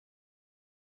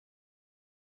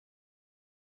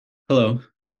Hello,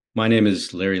 my name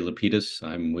is Larry Lapidus.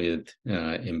 I'm with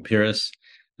Imperas.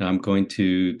 I'm going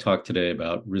to talk today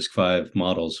about RISC-V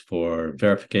models for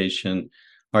verification,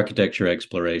 architecture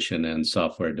exploration, and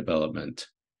software development.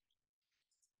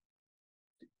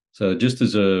 So just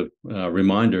as a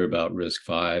reminder about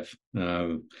RISC-V,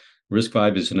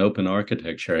 RISC-V is an open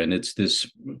architecture, and it's this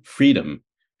freedom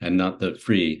and not the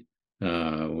free,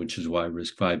 which is why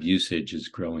RISC-V usage is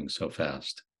growing so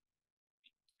fast.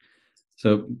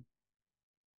 So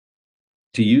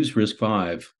to use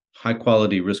RISC-V,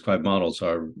 high-quality RISC-V models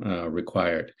are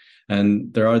required.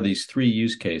 And there are these three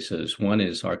use cases. One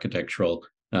is architectural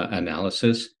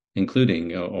analysis,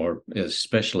 including or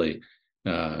especially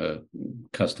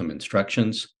custom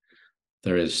instructions.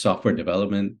 There is software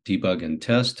development, debug and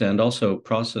test, and also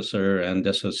processor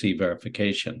and SoC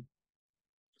verification.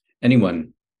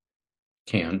 Anyone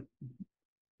can.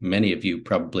 Many of you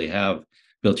probably have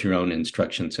built your own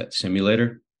instruction set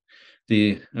simulator.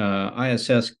 The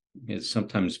ISS is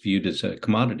sometimes viewed as a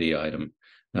commodity item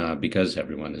because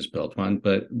everyone has built one,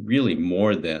 but really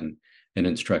more than an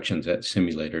instruction set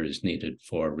simulator is needed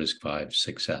for RISC-V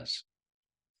success.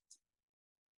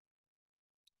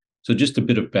 So just a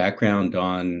bit of background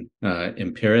on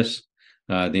Imperas.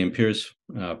 The Imperas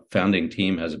founding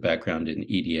team has a background in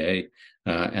EDA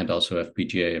and also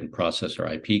FPGA and processor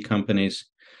IP companies.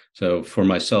 So for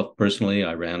myself personally,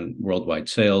 I ran worldwide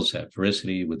sales at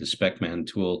Vericity with the SpecMan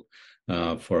tool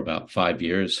for about 5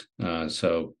 years.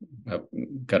 So I've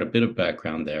got a bit of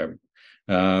background there.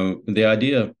 The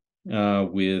idea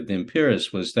with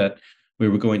Imperas was that we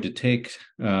were going to take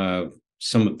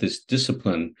some of this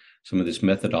discipline, some of this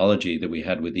methodology that we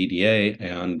had with EDA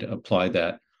and apply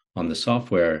that on the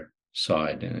software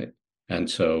side. And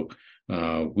so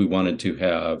we wanted to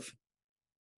have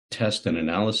test and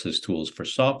analysis tools for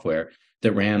software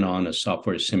that ran on a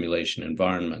software simulation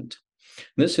environment.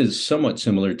 This is somewhat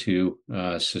similar to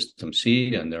System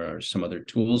C, and there are some other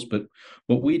tools, but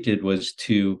what we did was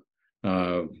to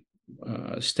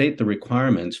state the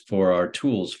requirements for our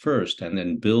tools first, and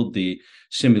then build the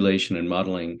simulation and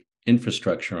modeling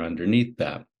infrastructure underneath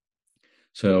that.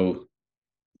 So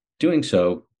doing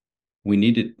so, we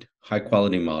needed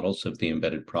high-quality models of the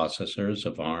embedded processors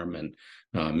of ARM and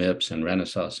MIPS and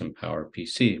Renesas and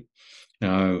PowerPC.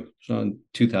 So in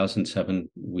 2007,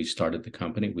 we started the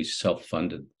company. We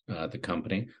self-funded the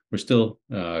company. We're still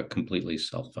completely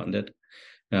self-funded,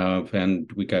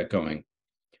 and we got going.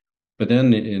 But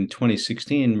then in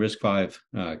 2016,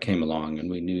 RISC-V came along, and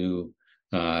we knew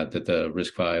that the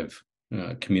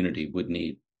RISC-V community would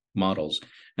need models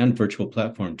and virtual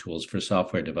platform tools for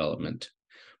software development.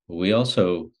 We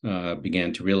also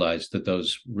began to realize that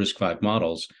those RISC-V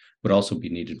models would also be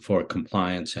needed for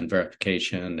compliance and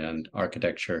verification and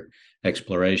architecture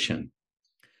exploration.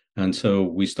 And so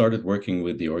we started working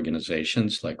with the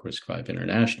organizations like RISC-V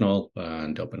International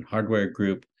and Open Hardware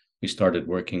Group. We started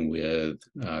working with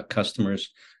customers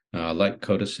like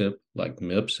Codasip, like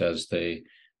MIPS, as they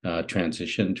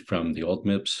transitioned from the old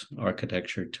MIPS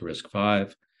architecture to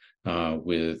RISC-V.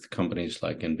 With companies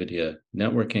like NVIDIA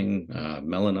Networking,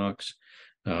 Mellanox,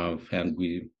 and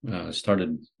we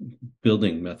started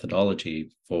building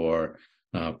methodology for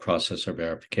processor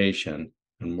verification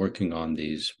and working on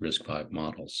these RISC-V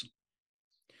models.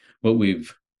 What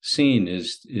we've seen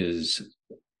is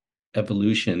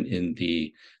evolution in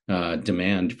the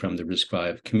demand from the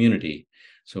RISC-V community.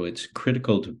 So it's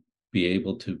critical to be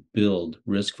able to build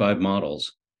RISC-V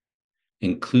models,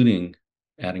 including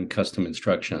adding custom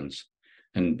instructions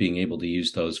and being able to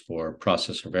use those for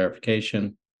processor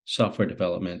verification, software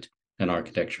development, and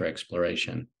architecture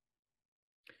exploration.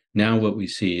 Now what we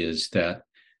see is that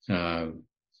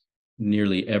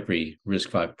nearly every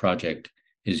RISC-V project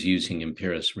is using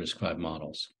Imperas RISC-V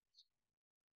models.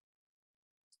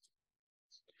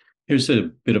 Here's a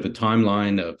bit of a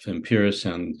timeline of Imperas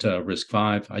and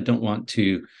RISC-V. I don't want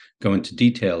to go into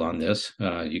detail on this.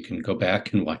 You can go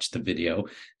back and watch the video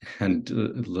and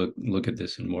look at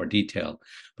this in more detail.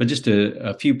 But just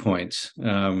a few points.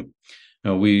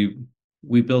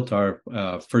 We built our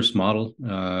first model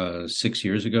 6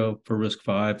 years ago for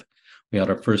RISC-V. We had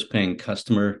our first paying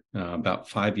customer about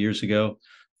 5 years ago.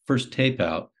 First tape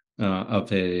out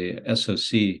of a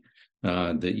SoC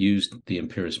that used the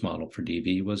Imperas model for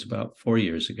DV was about 4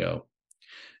 years ago.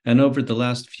 And over the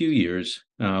last few years,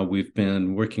 we've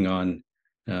been working on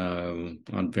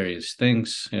various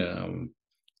things,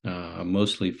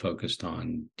 mostly focused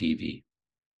on DV.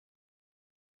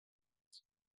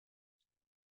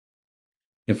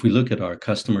 If we look at our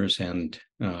customers and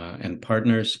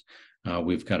partners,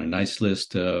 we've got a nice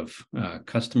list of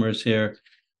customers here.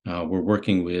 We're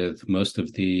working with most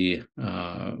of the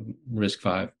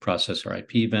RISC-V processor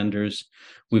IP vendors.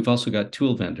 We've also got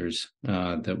tool vendors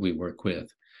that we work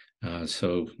with.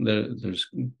 So there's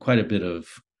quite a bit of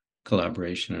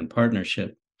collaboration and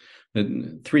partnership.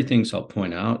 And three things I'll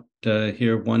point out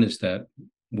here. One is that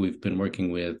we've been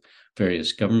working with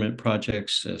various government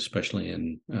projects, especially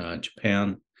in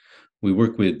Japan. We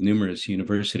work with numerous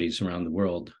universities around the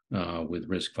world with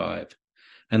RISC-V.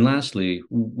 And lastly,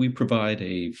 we provide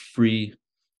a free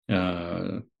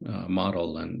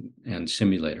model and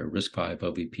simulator, RISC-V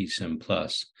OVP Sim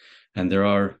Plus. And there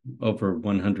are over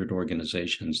 100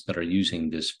 organizations that are using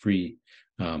this free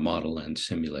model and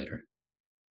simulator.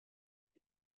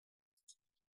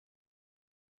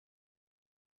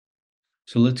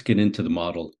 So let's get into the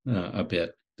model a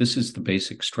bit. This is the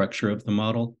basic structure of the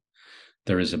model.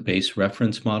 There is a base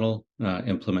reference model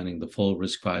implementing the full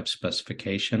RISC-V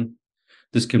specification.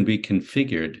 This can be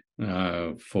configured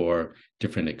for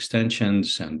different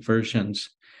extensions and versions.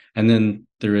 And then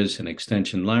there is an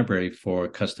extension library for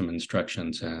custom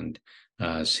instructions and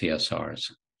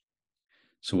CSRs.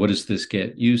 So what does this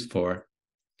get used for?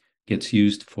 It gets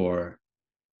used for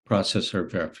processor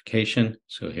verification.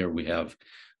 So here we have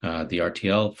the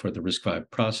RTL for the RISC-V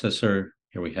processor.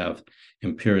 Here we have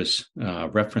Imperas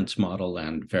reference model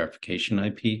and verification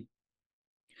IP.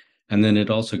 And then it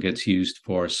also gets used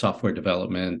for software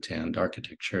development and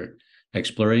architecture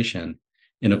exploration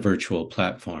in a virtual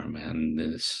platform. And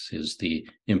this is the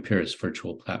Imperas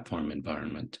virtual platform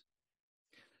environment.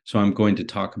 So I'm going to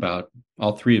talk about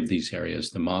all three of these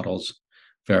areas: the models,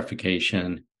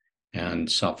 verification, and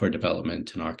software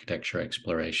development and architecture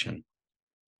exploration.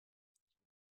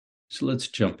 So let's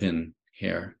jump in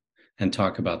here and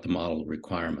talk about the model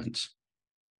requirements.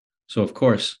 So of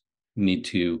course, we need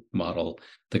to model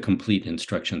the complete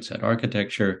instruction set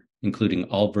architecture, including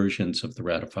all versions of the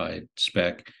ratified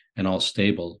spec and all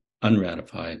stable,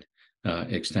 unratified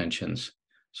extensions.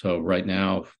 So right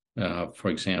now, for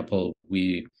example,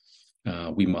 we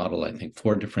model, I think,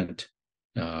 4 different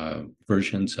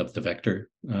versions of the vector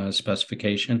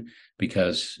specification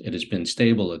because it has been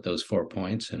stable at those 4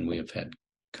 points, and we have had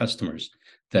customers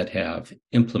that have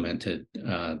implemented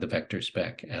the vector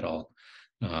spec at all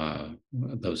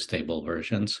those stable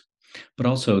versions, but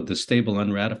also the stable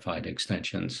unratified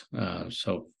extensions.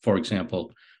 So, for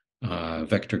example,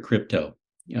 vector crypto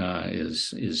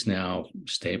is now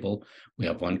stable. We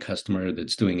have one customer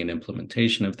that's doing an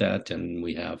implementation of that, and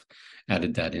we have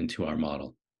added that into our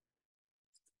model.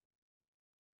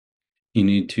 You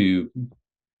need to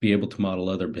be able to model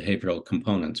other behavioral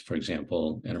components, for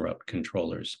example, interrupt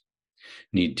controllers.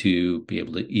 Need to be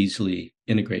able to easily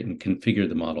integrate and configure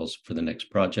the models for the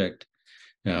next project.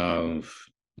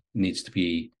 Needs to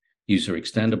be user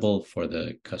extendable for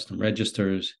the custom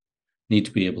registers. Need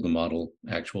to be able to model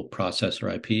actual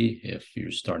processor IP if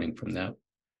you're starting from that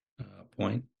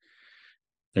point.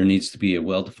 There needs to be a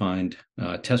well-defined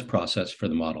test process for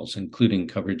the models, including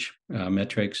coverage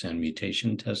metrics and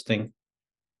mutation testing.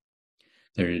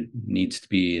 There needs to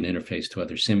be an interface to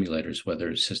other simulators, whether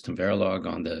it's System Verilog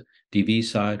on the DV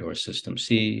side or System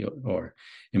C or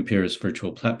Imperas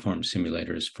virtual platform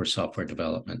simulators for software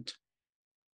development.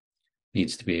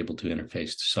 Needs to be able to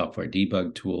interface to software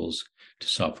debug tools, to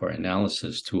software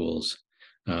analysis tools,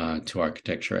 to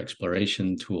architecture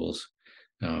exploration tools.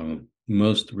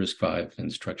 Most RISC-V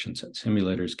instruction set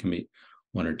simulators can meet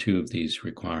 1 or 2 of these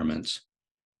requirements,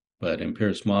 but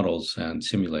Imperas models and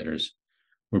simulators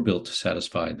were built to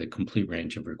satisfy the complete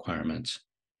range of requirements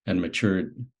and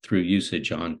matured through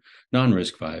usage on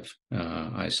non-RISC-V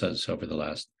ISAs over the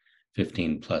last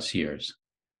 15 plus years.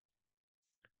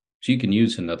 So you can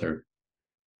use another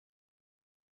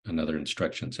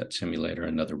instruction set simulator,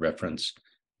 another reference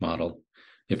model.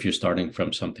 If you're starting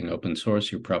from something open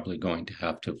source, you're probably going to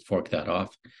have to fork that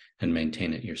off and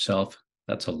maintain it yourself.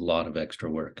 That's a lot of extra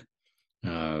work.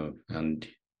 And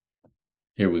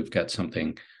here we've got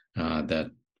something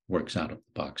that works out of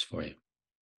the box for you.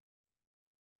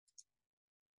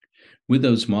 With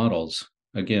those models,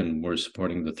 again, we're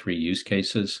supporting the 3 use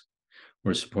cases.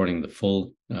 We're supporting the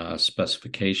full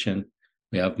specification.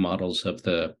 We have models of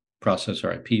the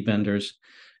processor IP vendors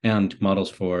and models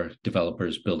for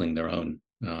developers building their own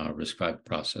RISC-V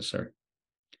processor.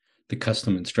 The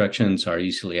custom instructions are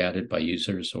easily added by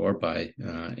users or by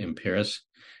Imperas.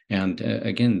 And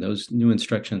again, those new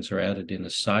instructions are added in a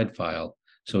side file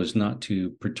so as not to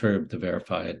perturb the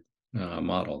verified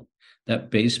model.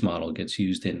 That base model gets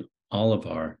used in all of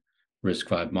our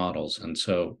RISC-V models. And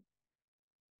so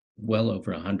well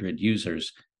over 100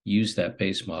 users use that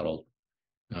base model,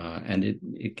 and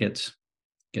it gets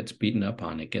beaten up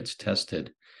on, it gets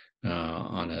tested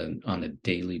on a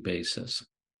daily basis.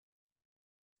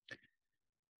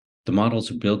 The models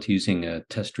are built using a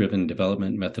test-driven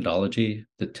development methodology.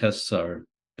 The tests are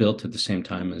built at the same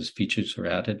time as features are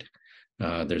added.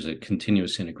 There's a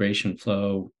continuous integration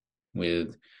flow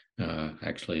with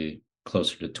actually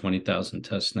closer to 20,000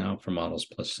 tests now for models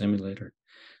plus simulator.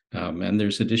 And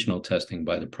there's additional testing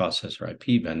by the processor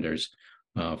IP vendors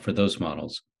for those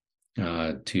models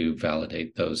to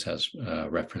validate those as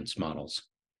reference models.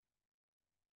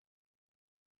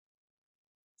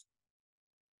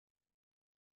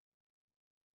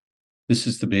 This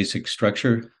is the basic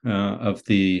structure of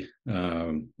the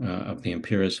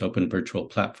Imperas Open Virtual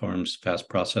Platforms Fast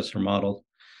Processor model.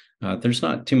 There's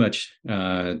not too much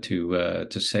to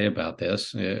say about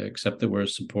this, except that we're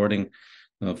supporting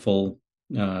the full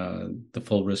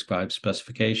RISC-V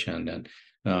specification,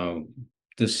 and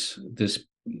this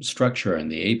structure and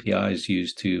the APIs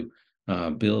used to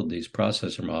build these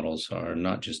processor models are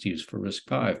not just used for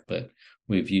RISC-V, but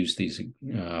we've used these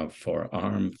for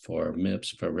ARM, for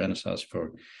MIPS, for Renaissance,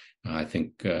 for I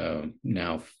think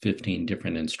now 15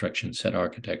 different instruction set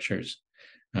architectures.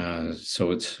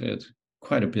 So it's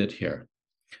quite a bit here.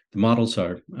 The models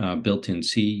are built in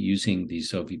C using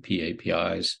these OVP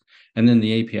APIs, and then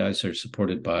the APIs are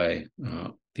supported by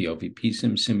the OVP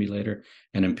Sim simulator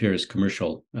and Imperas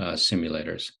commercial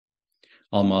simulators.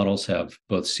 All models have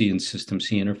both C and System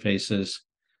C interfaces.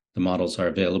 The models are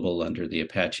available under the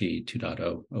Apache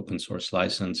 2.0 open source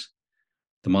license.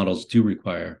 The models do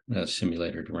require a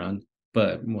simulator to run,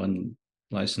 but one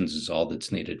license is all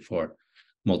that's needed for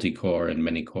multi-core and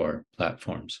many-core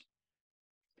platforms.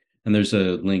 And there's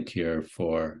a link here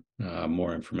for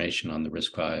more information on the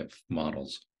RISC-V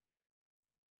models.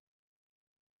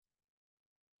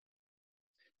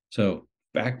 So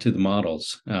back to the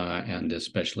models and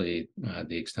especially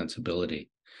the extensibility.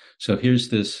 So here's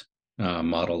this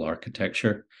model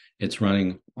architecture. It's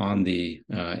running on the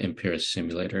Imperas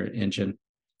simulator engine.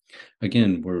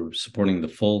 Again, we're supporting the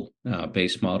full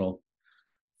base model,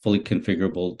 fully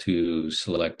configurable to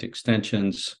select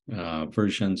extensions,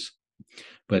 versions,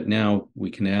 but now we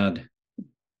can add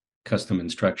custom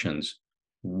instructions.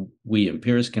 We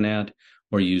Imperas can add,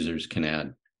 or users can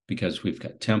add, because we've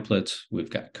got templates, we've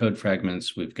got code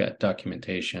fragments, we've got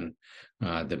documentation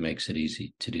that makes it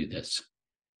easy to do this.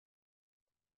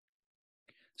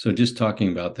 So just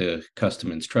talking about the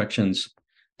custom instructions,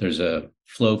 there's a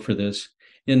flow for this.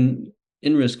 In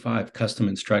RISC-V, custom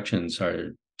instructions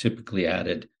are typically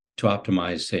added to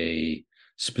optimize a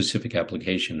specific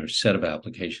application or set of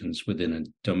applications within a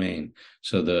domain.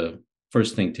 So the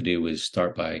first thing to do is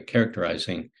start by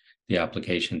characterizing the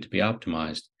application to be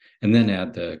optimized, and then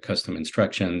add the custom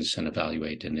instructions and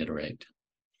evaluate and iterate.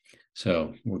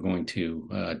 So we're going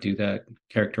to do that,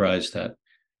 characterize that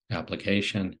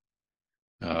application.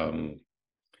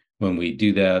 When we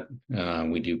do that,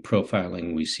 we do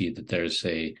profiling. We see that there's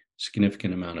a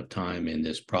significant amount of time in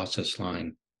this process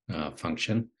line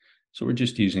function. So we're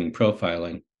just using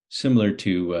profiling, similar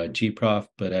to gprof,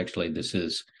 but actually this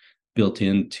is built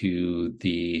into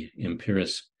the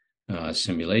Imperas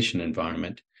simulation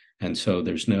environment. And so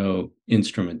there's no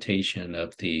instrumentation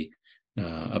of the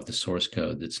source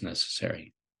code that's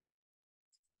necessary.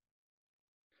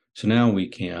 So now we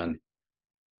can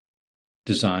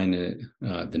design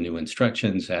the new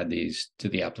instructions, add these to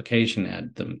the application,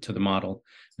 add them to the model,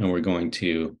 and we're going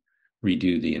to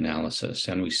redo the analysis.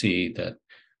 And we see that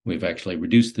we've actually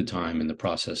reduced the time in the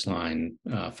process line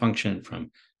function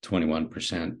from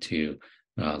 21% to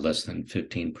less than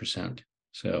 15%.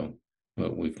 So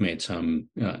we've made some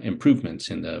improvements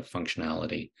in the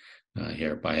functionality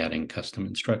here by adding custom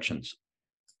instructions.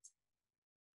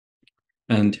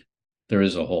 And there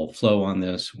is a whole flow on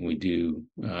this. We do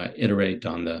iterate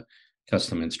on the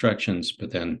custom instructions,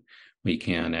 but then we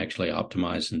can actually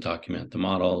optimize and document the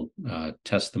model,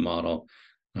 test the model,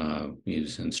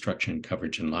 use instruction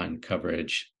coverage and line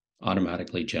coverage,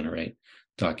 automatically generate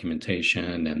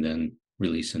documentation, and then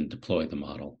release and deploy the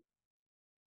model.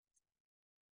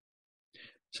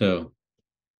 So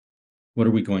what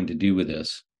are we going to do with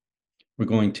this? We're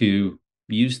going to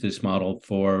use this model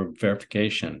for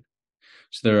verification.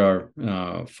 So there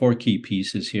are 4 key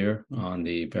pieces here on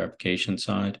the verification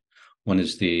side. One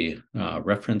is the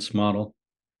reference model.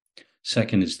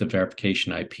 Second is the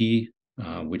verification IP,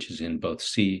 which is in both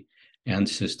C and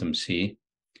System C.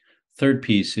 Third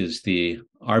piece is the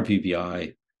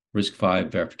RVVI RISC-V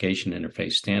Verification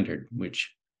Interface standard,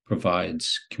 which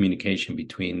provides communication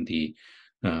between the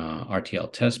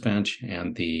RTL test bench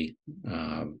and the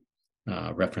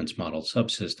reference model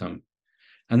subsystem.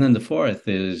 And then the fourth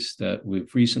is that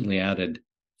we've recently added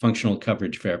functional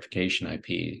coverage verification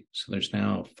IP. So there's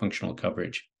now functional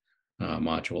coverage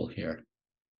module here.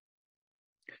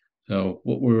 So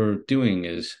what we're doing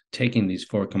is taking these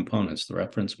four components, the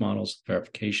reference models, the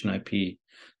verification IP, the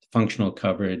functional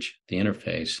coverage, the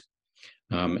interface,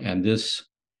 and this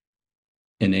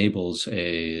enables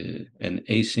an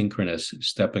asynchronous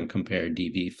step and compare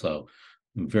DV flow,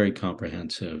 very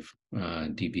comprehensive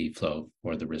DV flow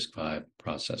for the RISC-V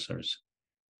processors.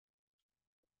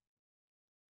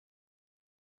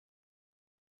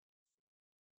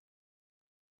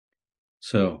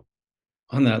 So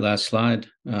on that last slide,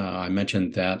 I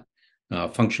mentioned that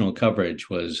functional coverage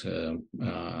was a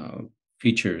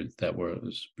feature that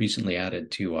was recently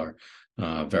added to our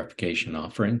verification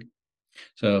offering.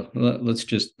 So let's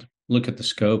just look at the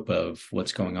scope of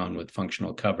what's going on with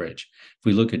functional coverage. If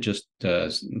we look at just the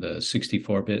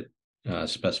 64-bit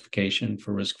specification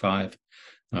for RISC-V,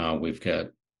 we've got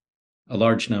a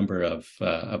large number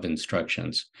of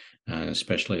instructions,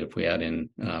 especially if we add in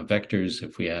vectors,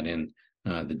 if we add in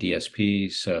the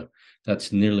DSP. So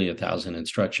that's nearly 1,000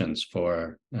 instructions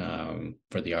for the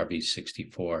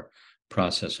RV64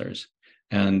 processors.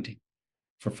 And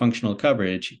for functional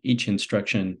coverage, each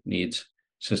instruction needs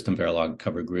system Verilog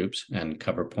cover groups and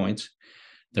cover points.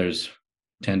 There's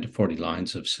 10 to 40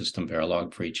 lines of system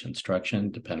Verilog for each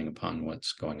instruction, depending upon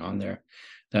what's going on there.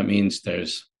 That means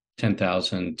there's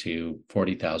 10,000 to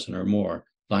 40,000 or more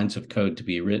lines of code to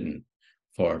be written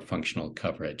for functional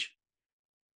coverage.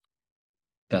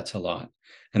 That's a lot.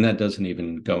 And that doesn't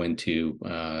even go into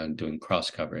doing cross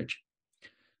coverage.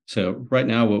 So right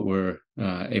now, what we're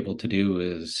able to do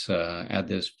is add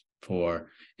this for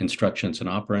instructions and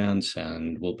operands,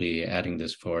 and we'll be adding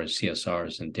this for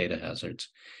CSRs and data hazards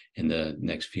in the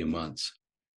next few months.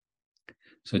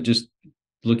 So just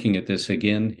looking at this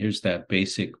again, here's that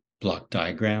basic block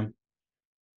diagram.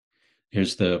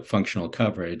 Here's the functional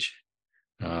coverage.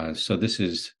 So this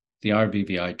is the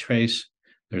RVVI trace.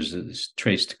 There's this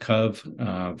trace to cov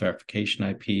verification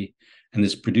IP, and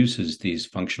this produces these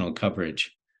functional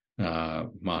coverage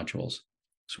modules.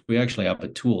 So we actually have a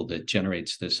tool that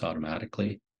generates this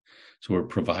automatically. So we're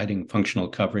providing functional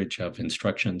coverage of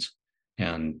instructions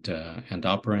and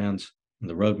operands. And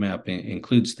the roadmap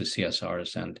includes the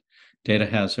CSRs and data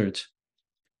hazards.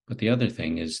 But the other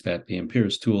thing is that the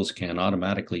Imperas tools can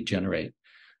automatically generate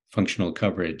functional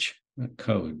coverage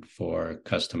code for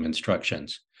custom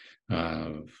instructions.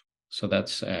 So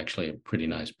that's actually a pretty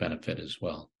nice benefit as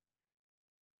well.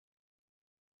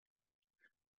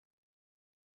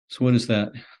 So what does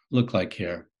that look like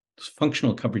here?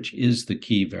 Functional coverage is the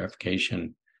key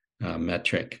verification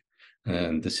metric.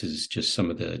 And this is just some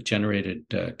of the generated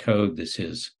code. This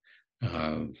is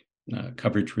a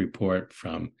coverage report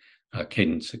from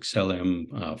Cadence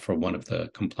Excellium for one of the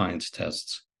compliance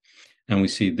tests. And we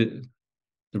see the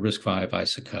RISC-V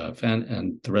ISACOV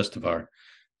and the rest of our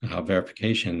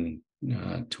verification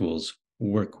tools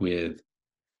work with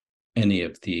any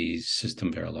of these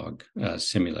system Verilog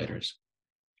simulators.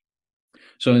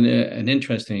 So an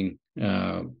interesting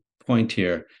point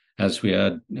here, as we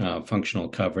add functional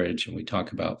coverage and we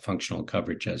talk about functional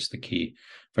coverage as the key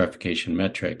verification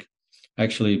metric,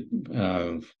 actually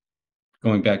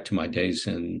going back to my days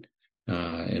in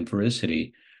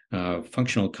Veracity,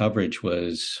 functional coverage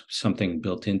was something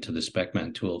built into the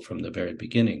SpecMan tool from the very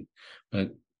beginning,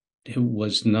 but it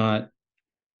was not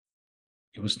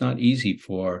easy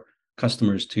for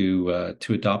customers to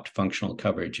adopt functional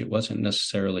coverage. It wasn't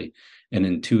necessarily an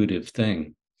intuitive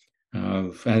thing.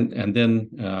 And then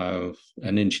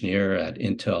an engineer at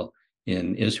Intel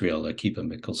in Israel, Akiva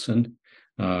Mikkelsen,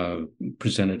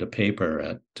 presented a paper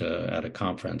at a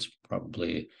conference,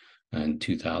 probably in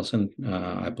 2000,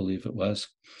 I believe it was.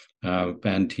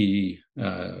 And he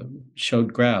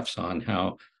showed graphs on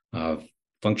how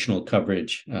functional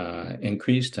coverage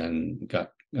increased and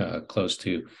got close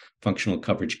to functional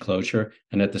coverage closure.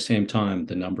 And at the same time,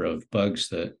 the number of bugs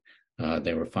that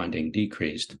they were finding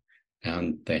decreased.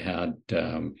 And they had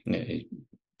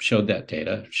showed that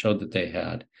data, showed that they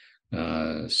had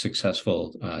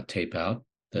successful tape out.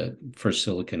 The first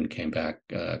silicon came back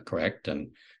correct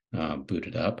and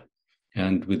booted up.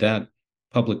 And with that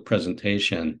public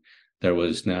presentation, there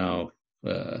was now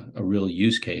a real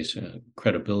use case,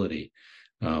 credibility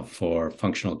for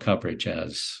functional coverage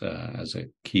as a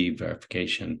key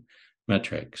verification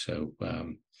metric. So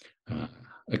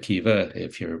Akiva,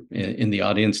 if you're in the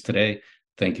audience today,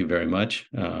 thank you very much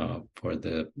for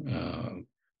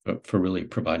really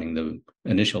providing the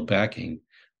initial backing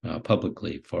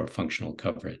publicly for functional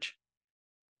coverage.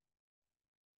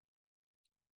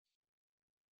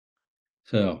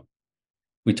 So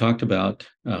We talked about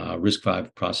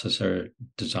RISC-V processor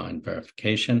design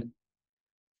verification.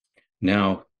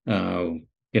 Now,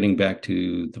 getting back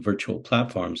to the virtual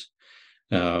platforms,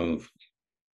 uh,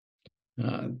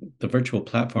 the virtual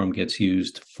platform gets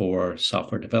used for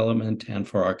software development and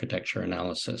for architecture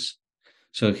analysis.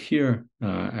 So here,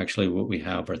 actually, what we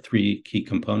have are three key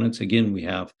components. Again, we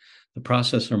have the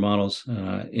processor models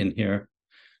in here.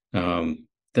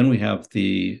 Then we have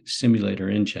the simulator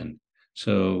engine.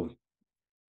 So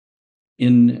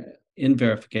in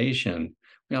verification,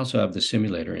 we also have the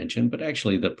simulator engine, but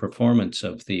actually the performance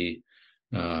of the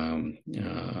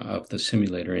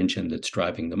simulator engine that's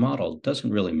driving the model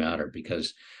doesn't really matter,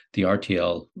 because the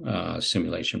RTL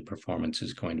simulation performance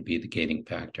is going to be the gating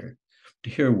factor.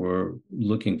 Here we're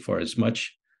looking for as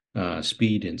much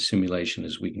speed in simulation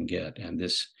as we can get, and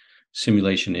this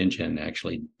simulation engine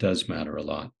actually does matter a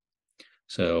lot.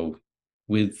 So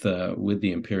with the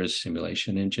Imperas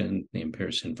simulation engine, the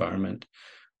Imperas environment,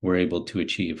 we're able to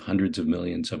achieve hundreds of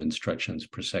millions of instructions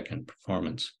per second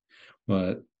performance.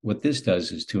 But what this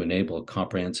does is to enable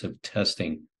comprehensive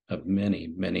testing of many,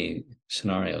 many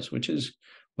scenarios, which is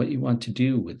what you want to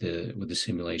do with the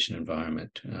simulation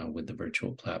environment with the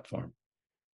virtual platform.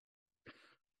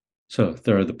 So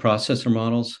there are the processor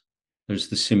models, there's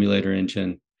the simulator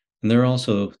engine, and there are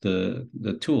also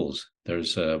the tools.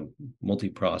 There's a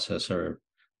multiprocessor,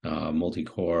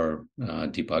 multi-core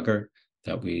debugger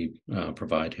that we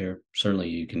provide here. Certainly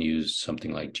you can use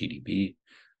something like GDB,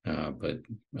 but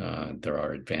there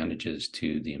are advantages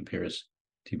to the Imperas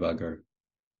debugger.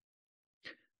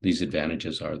 These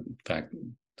advantages are the fact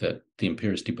that the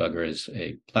Imperas debugger is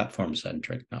a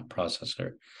platform-centric, not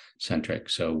processor-centric.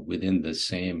 So within the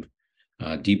same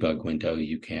debug window,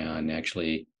 you can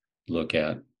actually look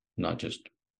at not just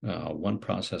one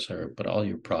processor, but all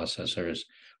your processors,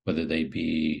 whether they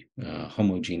be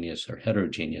homogeneous or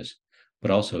heterogeneous.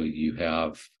 But also you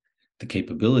have the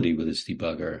capability with this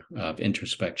debugger of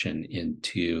introspection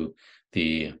into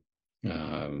the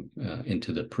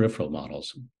peripheral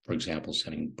models, for example,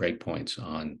 setting breakpoints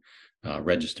on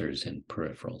registers in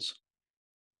peripherals.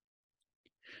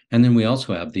 And then we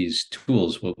also have these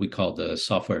tools, what we call the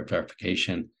software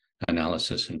verification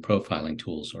analysis and profiling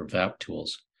tools, or VAP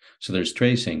tools. So there's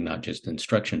tracing, not just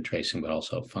instruction tracing, but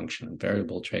also function and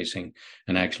variable tracing.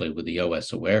 And actually with the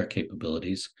OS aware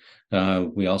capabilities,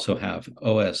 we also have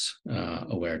OS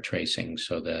aware tracing,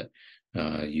 so that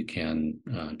you can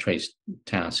trace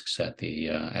tasks at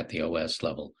the OS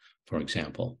level, for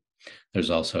example. There's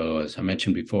also, as I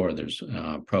mentioned before, there's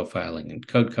profiling and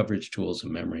code coverage tools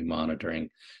and memory monitoring,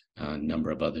 a number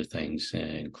of other things,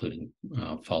 including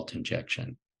fault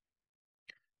injection.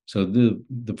 So the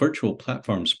virtual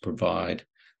platforms provide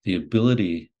the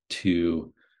ability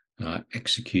to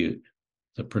execute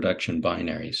the production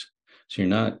binaries. So you're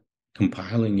not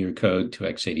compiling your code to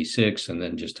x86 and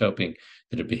then just hoping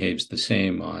that it behaves the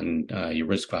same on your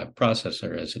RISC-V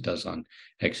processor as it does on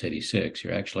x86.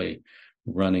 You're actually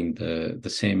running the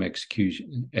same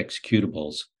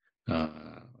executables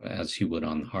as you would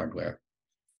on the hardware.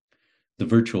 The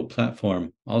virtual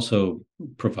platform also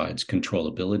provides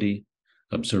controllability,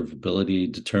 observability,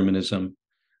 determinism,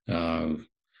 and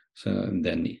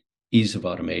then ease of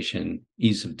automation,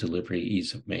 ease of delivery,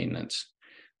 ease of maintenance.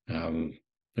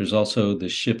 There's also the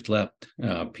shift left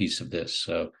piece of this.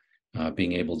 So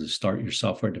being able to start your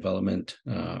software development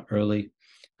early,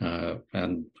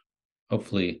 and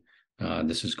hopefully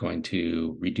this is going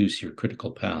to reduce your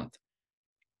critical path.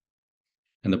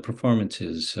 And the performance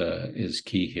is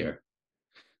key here.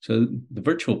 So the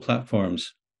virtual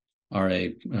platforms are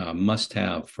a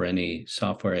must-have for any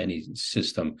software, any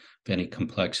system of any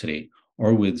complexity,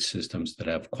 or with systems that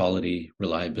have quality,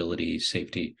 reliability,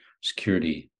 safety,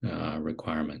 security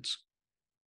requirements.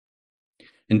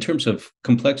 In terms of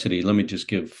complexity, let me just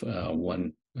give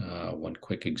one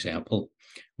quick example.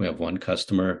 We have one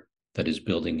customer that is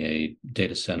building a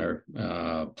data center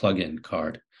plug-in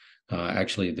card.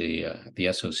 Actually,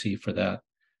 the SoC for that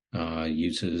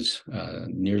uses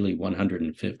nearly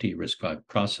 150 RISC-V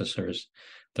processors.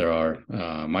 There are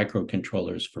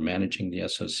microcontrollers for managing the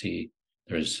SoC.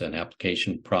 There's an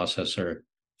application processor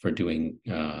for doing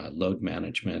load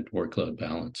management, workload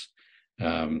balance.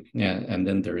 And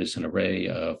then there is an array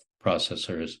of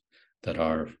processors that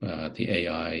are the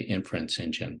AI inference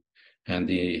engine. And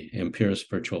the Imperas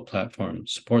virtual platform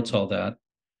supports all that,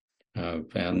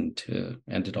 and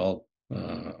it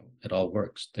all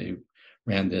works. They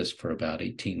ran this for about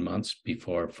 18 months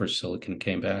before first silicon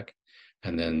came back,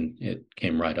 and then it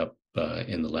came right up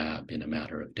in the lab in a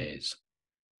matter of days.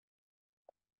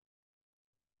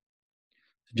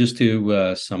 Just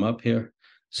to sum up here,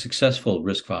 successful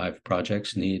RISC-V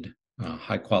projects need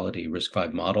high-quality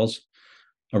RISC-V models.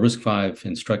 A RISC-V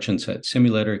instruction set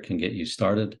simulator can get you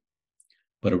started,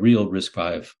 but a real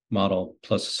RISC-V model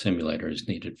plus a simulator is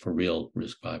needed for real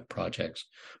RISC-V projects,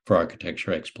 for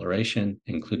architecture exploration,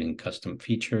 including custom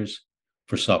features,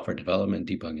 for software development,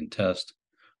 debug, and test,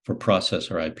 for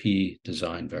processor IP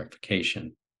design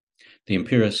verification. The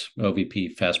Imperas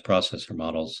OVP fast processor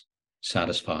models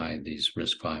satisfy these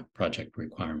RISC-V project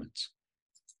requirements.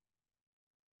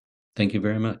 Thank you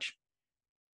very much.